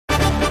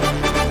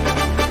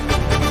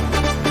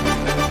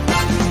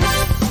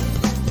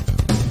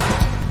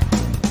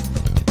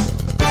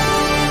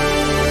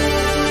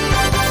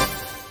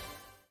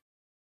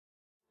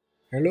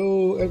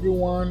Hello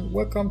everyone,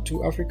 welcome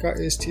to Africa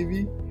Ace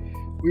TV.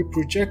 We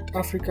project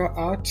Africa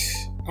art,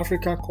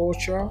 African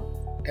culture,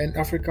 and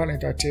African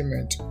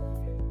entertainment.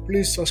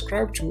 Please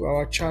subscribe to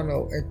our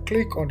channel and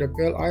click on the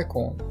bell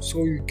icon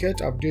so you get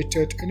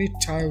updated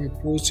anytime we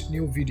post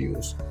new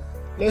videos.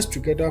 Let's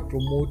together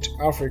promote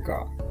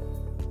Africa.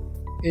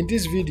 In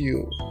this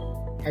video,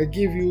 I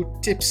give you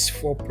tips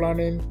for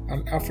planning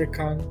an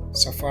African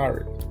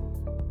safari.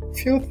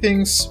 Few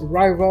things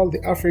rival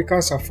the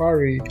African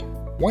safari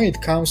when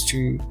it comes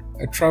to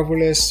a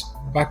traveler's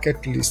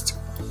bucket list.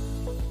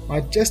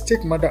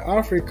 Majestic Mother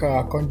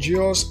Africa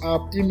conjures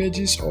up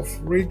images of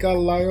regal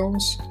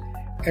lions,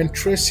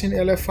 entrancing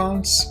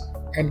elephants,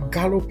 and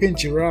galloping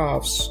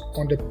giraffes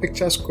on the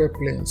picturesque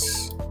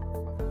plains.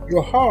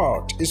 Your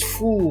heart is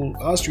full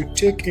as you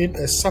take in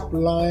a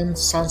sublime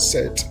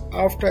sunset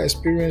after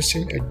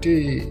experiencing a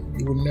day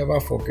you will never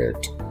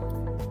forget.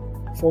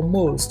 For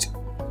most,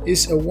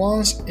 it's a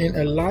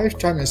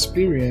once-in-a-lifetime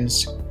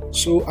experience,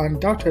 so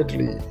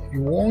undoubtedly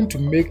you want to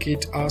make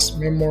it as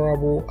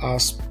memorable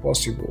as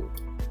possible.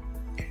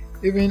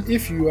 Even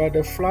if you are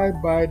the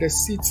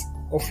fly-by-the-seat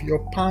of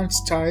your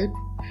pants type,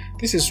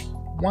 this is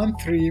one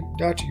trip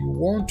that you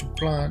want to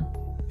plan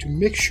to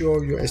make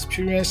sure your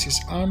experience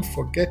is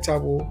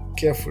unforgettable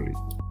carefully.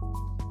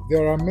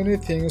 There are many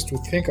things to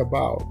think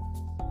about,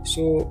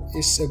 so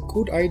it's a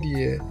good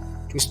idea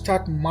to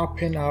start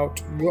mapping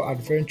out your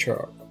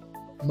adventure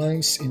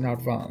months in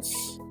advance.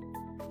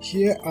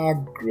 Here are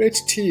great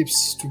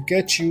tips to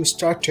get you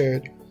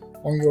started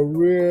on your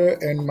rare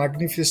and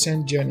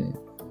magnificent journey.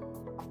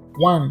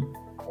 1.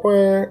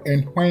 Where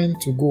and when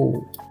to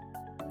go.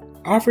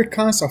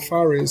 African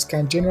safaris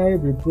can generally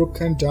be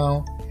broken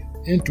down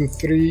into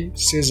 3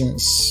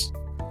 seasons.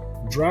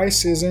 Dry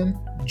season,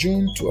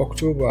 June to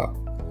October.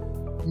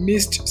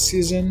 Mist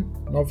season,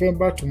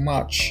 November to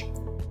March.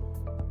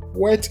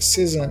 Wet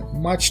season,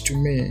 March to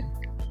May.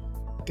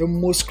 The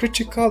most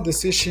critical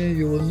decision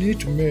you will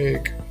need to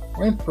make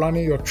when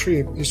planning your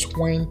trip is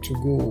when to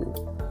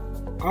go.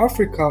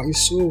 Africa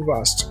is so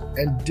vast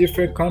and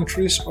different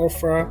countries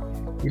offer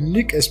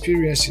unique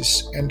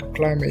experiences and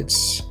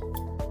climates.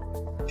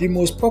 The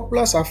most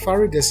popular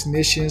safari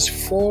destinations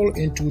fall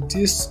into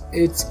these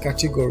 8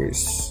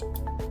 categories: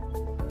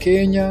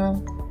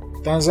 Kenya,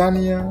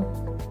 Tanzania,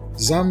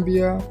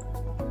 Zambia,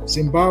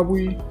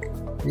 Zimbabwe,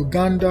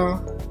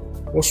 Uganda,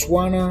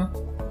 Botswana,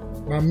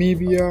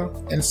 Namibia,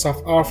 and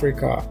South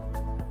Africa.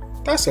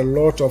 That's a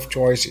lot of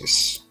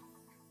choices,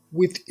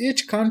 with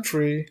each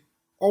country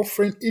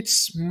offering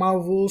its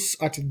marvels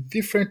at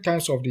different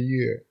times of the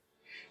year.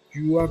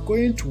 You are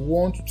going to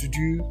want to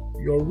do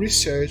your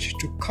research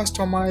to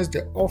customize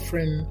the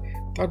offering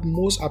that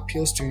most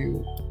appeals to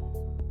you.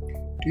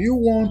 Do you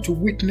want to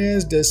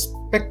witness the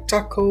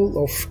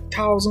spectacle of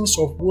thousands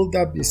of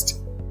wildebeest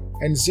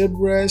and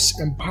zebras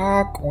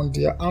embark on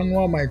their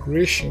annual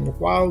migration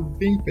while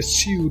being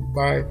pursued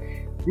by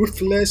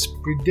ruthless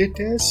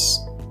predators?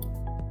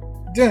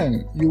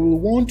 Then you will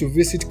want to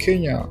visit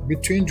Kenya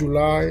between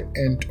July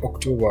and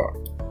October.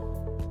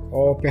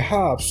 Or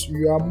perhaps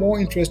you are more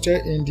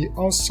interested in the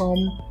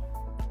awesome,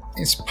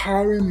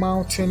 inspiring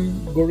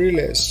mountain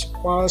gorillas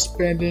while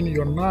spending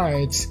your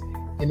nights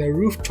in a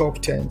rooftop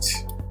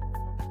tent.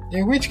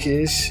 In which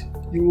case,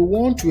 you will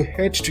want to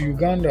head to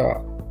Uganda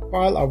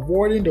while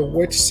avoiding the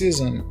wet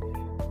season,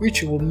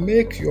 which will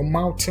make your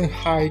mountain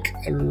hike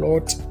a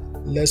lot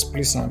less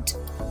pleasant.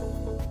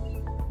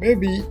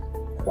 Maybe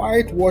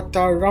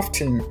whitewater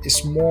rafting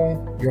is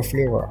more your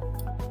flavor.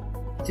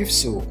 If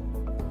so,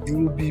 you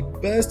will be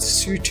best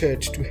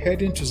suited to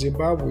heading to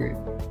Zimbabwe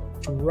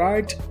to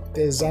ride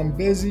the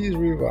Zambezi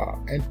River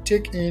and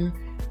take in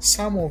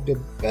some of the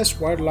best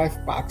wildlife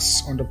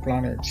parks on the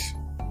planet.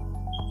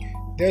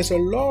 There's a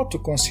lot to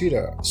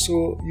consider,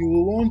 so you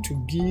will want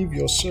to give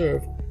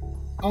yourself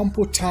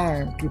ample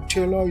time to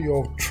tailor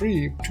your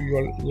trip to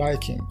your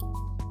liking.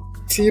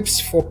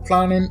 Tips for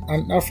planning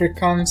an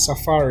African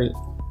safari.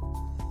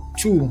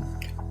 2.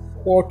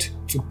 What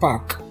to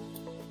pack.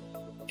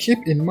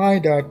 Keep in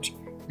mind that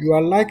you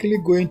are likely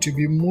going to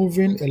be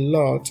moving a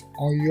lot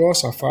on your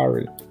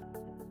safari,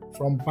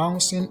 from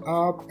bouncing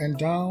up and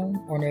down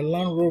on a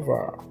Land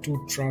Rover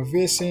to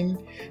traversing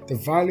the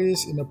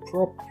valleys in a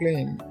prop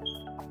plane.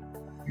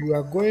 You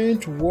are going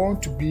to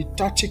want to be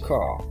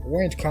tactical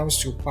when it comes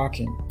to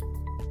packing.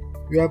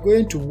 You are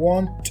going to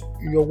want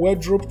your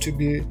wardrobe to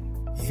be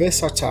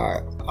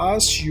versatile,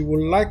 as you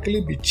will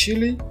likely be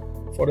chilly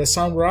for the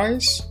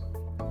sunrise,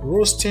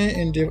 roasting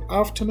in the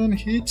afternoon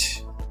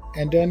heat,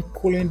 and then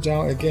cooling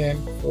down again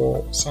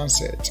for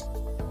sunset.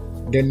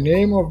 The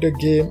name of the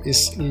game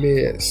is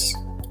layers.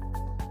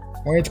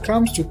 When it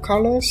comes to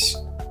colors,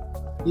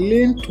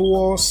 lean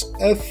towards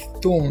earth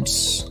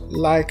tones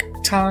like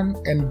tan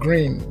and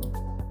green.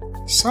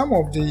 Some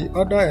of the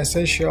other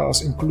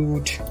essentials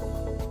include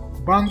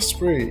bank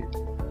spray,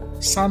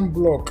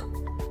 sunblock,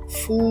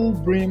 full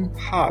brim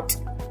hat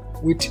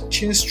with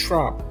chin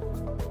strap,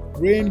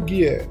 rain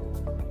gear,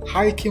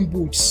 hiking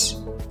boots,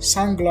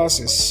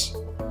 sunglasses,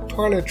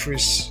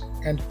 toiletries,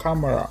 and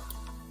camera.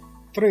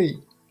 3.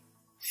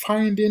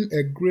 finding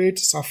a great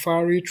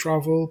safari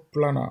travel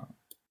planner.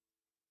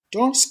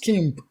 Don't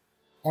skimp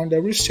on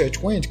the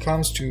research when it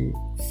comes to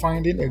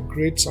finding a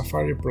great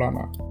safari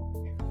planner.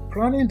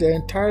 Planning the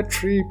entire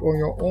trip on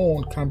your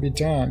own can be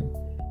done,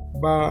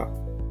 but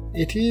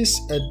it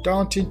is a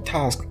daunting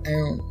task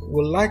and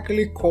will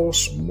likely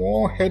cause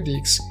more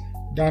headaches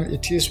than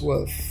it is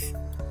worth.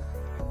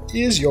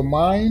 Ease your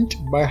mind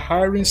by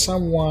hiring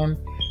someone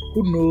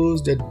who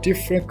knows the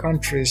different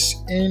countries'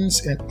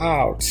 ins and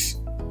outs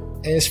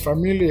and is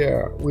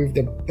familiar with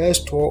the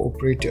best tour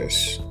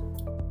operators.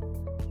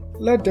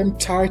 Let them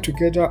tie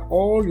together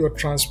all your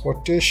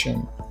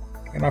transportation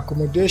and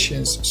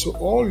accommodations, so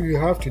all you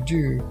have to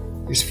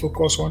do is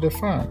focus on the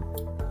fun.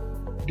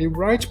 The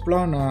right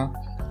planner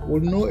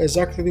will know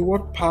exactly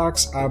what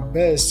parks are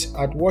best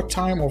at what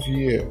time of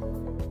year,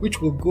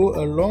 which will go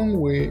a long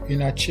way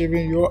in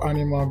achieving your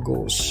animal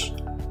goals.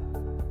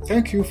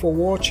 Thank you for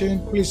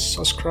watching. Please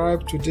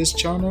subscribe to this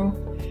channel.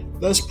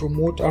 Let's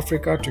promote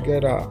Africa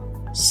together.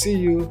 See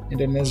you in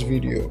the next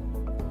video.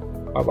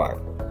 Bye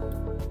bye.